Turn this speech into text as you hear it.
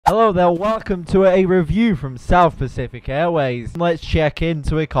Hello there, welcome to a review from South Pacific Airways. Let's check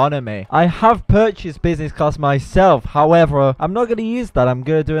into economy. I have purchased business class myself, however, I'm not going to use that. I'm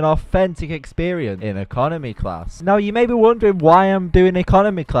going to do an authentic experience in economy class. Now, you may be wondering why I'm doing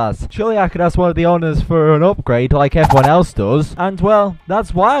economy class. Surely I could ask one of the owners for an upgrade like everyone else does. And well,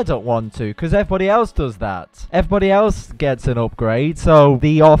 that's why I don't want to, because everybody else does that. Everybody else gets an upgrade, so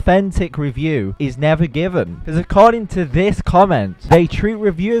the authentic review is never given. Because according to this comment, they treat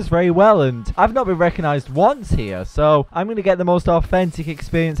reviewers very well, and I've not been recognized once here, so I'm going to get the most authentic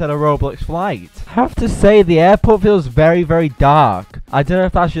experience at a Roblox flight. I have to say, the airport feels very, very dark. I don't know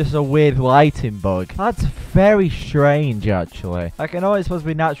if that's just a weird lighting bug. That's very strange, actually. Like, I know it's supposed to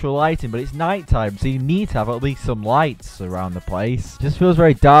be natural lighting, but it's nighttime, so you need to have at least some lights around the place. It just feels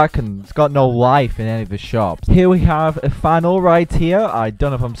very dark, and it's got no life in any of the shops. Here we have a funnel right here. I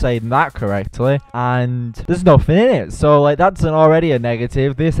don't know if I'm saying that correctly, and there's nothing in it, so like that's already a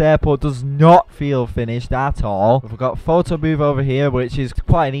negative. This airport does not feel finished at all. We've got photo booth over here, which is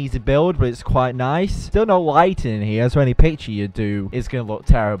quite an easy build, but it's quite nice. Still no lighting in here, so any picture you do is going to look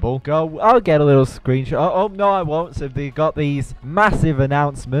terrible. I'll get a little screenshot. Oh, no, I won't. So they got these massive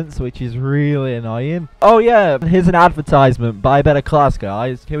announcements, which is really annoying. Oh yeah, here's an advertisement. Buy better class,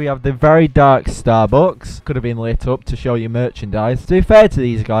 guys. Here we have the very dark Starbucks. Could have been lit up to show you merchandise. To be fair to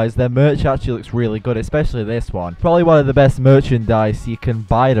these guys, their merch actually looks really good, especially this one. Probably one of the best merchandise you can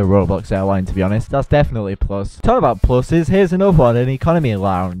buy at a Roblox airline, to be honest. That's definitely a plus. Talk about pluses, here's another one, an economy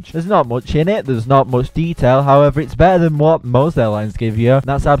lounge. There's not much in it, there's not much detail, however it's better than what most airlines give you.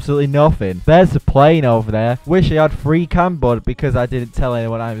 That's absolutely nothing. There's the plane over there. Wish I had free cam, but because I didn't tell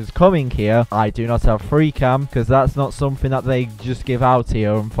anyone I was coming here, I do not have free cam, because that's not something that they just give out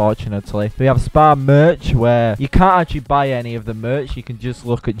here, unfortunately. We have spa merch, where you can't actually buy any of the merch, you can just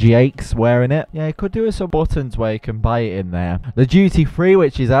look at Jake's wearing it. Yeah, you could do with some buttons where you can buy it in there. The duty free,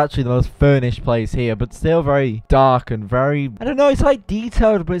 which is actually the most furnished place here, but still very dark and very, I don't know, it's like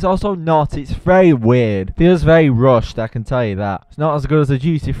detailed, but it's also not. It's very weird. Feels very rushed, I can tell you that. It's not as good as the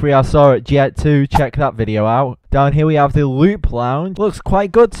duty free I saw at Jet 2. Check that video out. Down here we have the Loop Lounge. Looks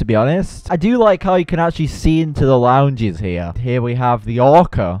quite good, to be honest. I do like how you can actually see into the lounges here. Here we have the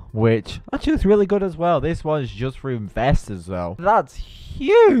Orca, which actually looks really good as well. This one's just for investors, though. That's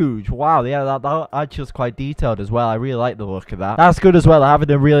huge. Wow, yeah, that actually is quite detailed as well. I really like the look of that. That's good as well.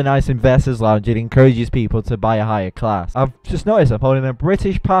 Having a really nice investors lounge, it encourages people to buy a higher class. I've just noticed I'm holding a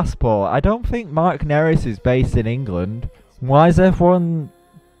British passport. I don't think Mark Neris is based in England. Why is everyone...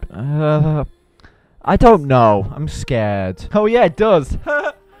 I don't know. I'm scared. Oh yeah, it does.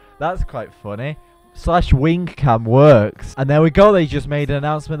 That's quite funny. / wing cam works. And there we go, they just made an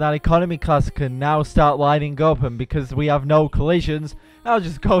announcement that economy class can now start lining up, and because we have no collisions, I'll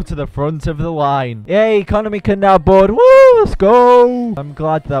just go to the front of the line. Yay, economy can now board. Woo, let's go. I'm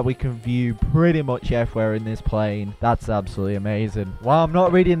glad that we can view pretty much everywhere in this plane. That's absolutely amazing. Well, I'm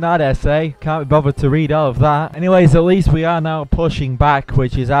not reading that essay. Can't be bothered to read all of that. Anyways, at least we are now pushing back,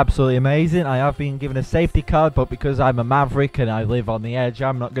 which is absolutely amazing. I have been given a safety card, but because I'm a maverick and I live on the edge,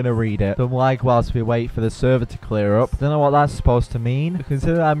 I'm not going to read it. Some lag whilst we wait for the server to clear up. Don't know what that's supposed to mean. But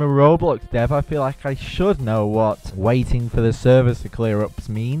considering I'm a Roblox dev, I feel like I should know what waiting for the servers to clear up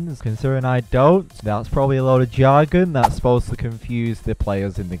means. Considering I don't, that's probably a load of jargon that's supposed to confuse the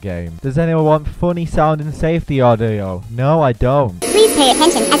players in the game. Does anyone want funny sounding safety audio? No, I don't. Please pay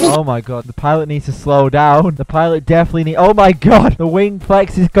attention as we... Oh my god, the pilot needs to slow down. The pilot definitely needs... Oh my god, the wing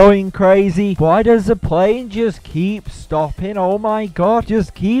flex is going crazy. Why does the plane just keep stopping? Oh my god,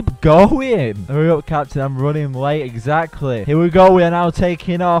 just keep going. Hurry up, Captain, I'm running late. Exactly. Here we go, we are now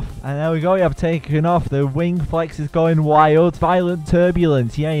taking off. And there we go, we have taken off. The wing flex is going wild. Violent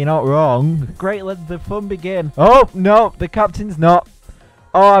turbulence. Yeah, you're not wrong. Great, let the fun begin. Oh, no, the captain's not.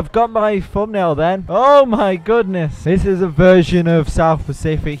 Oh, I've got my thumbnail then. Oh my goodness. This is a version of South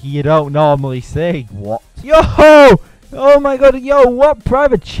Pacific you don't normally see. What? Yo! Oh my god, yo, what?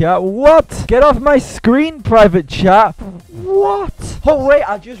 Private chat? What? Get off my screen, private chat. What? Oh wait,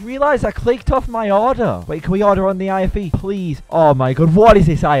 I just realized I clicked off my order. Wait, can we order on the IFE, please? Oh my god, what is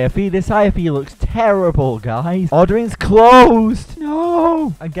this IFE? This IFE looks terrible, guys. Ordering's closed.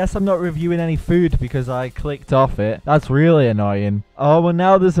 No. I guess I'm not reviewing any food because I clicked off it. That's really annoying. Oh, well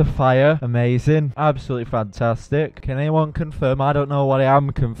now there's a fire. Amazing. Absolutely fantastic. Can anyone confirm? I don't know what I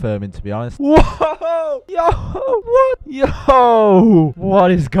am confirming, to be honest. Whoa! Yo! What? Yo!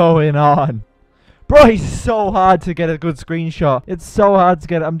 What is going on? Bro, it's so hard to get a good screenshot. It's so hard to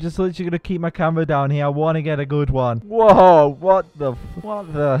get. I'm just literally going to keep my camera down here. I want to get a good one. Whoa, what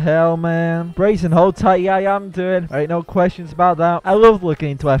the hell, man? Brace and hold tight. Yeah, I am doing. Alright, no questions about that. I love looking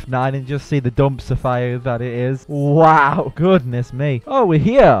into F9 and just see the dumpster fire that it is. Wow, goodness me. Oh, we're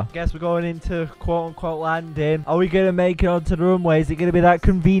here. Guess we're going into quote-unquote landing. Are we going to make it onto the runway? Is it going to be that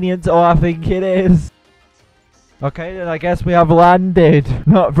convenient? Oh, I think it is. Okay, then I guess we have landed.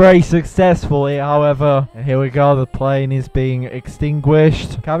 Not very successfully, however. And here we go, the plane is being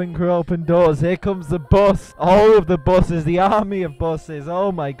extinguished. Cabin crew open doors. Here comes the bus. All of the buses, the army of buses.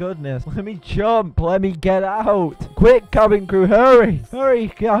 Oh my goodness. Let me jump. Let me get out. Quick, cabin crew, hurry. Hurry,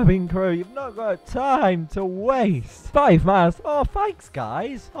 cabin crew. You've not got time to waste. 5 miles. Oh, thanks,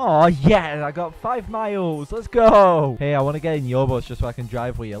 guys. Oh, yeah, I got 5 miles. Let's go. Hey, I want to get in your bus just so I can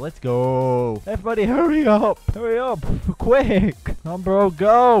drive with you. Let's go. Everybody, hurry up. Hurry up, quick. Come on, bro,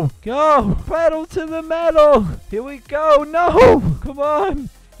 go. Go. Pedal to the metal. Here we go. No. Come on.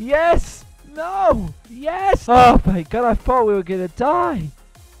 Yes. No. Yes. Oh, my God, I thought we were going to die.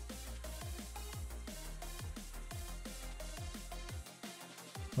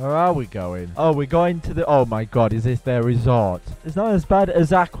 Where are we going? Oh, we're going to the... Oh my God, is this their resort? It's not as bad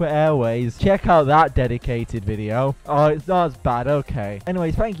as Aqua Airways. Check out that dedicated video. Oh, it's not as bad. Okay.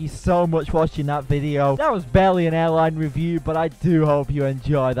 Anyways, thank you so much for watching that video. That was barely an airline review, but I do hope you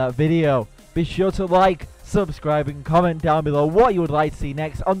enjoyed that video. Be sure to like, subscribe, and comment down below what you would like to see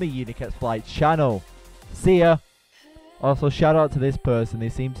next on the UniqetzFlights channel. See ya. Also, shout out to this person. They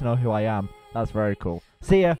seem to know who I am. That's very cool. See ya.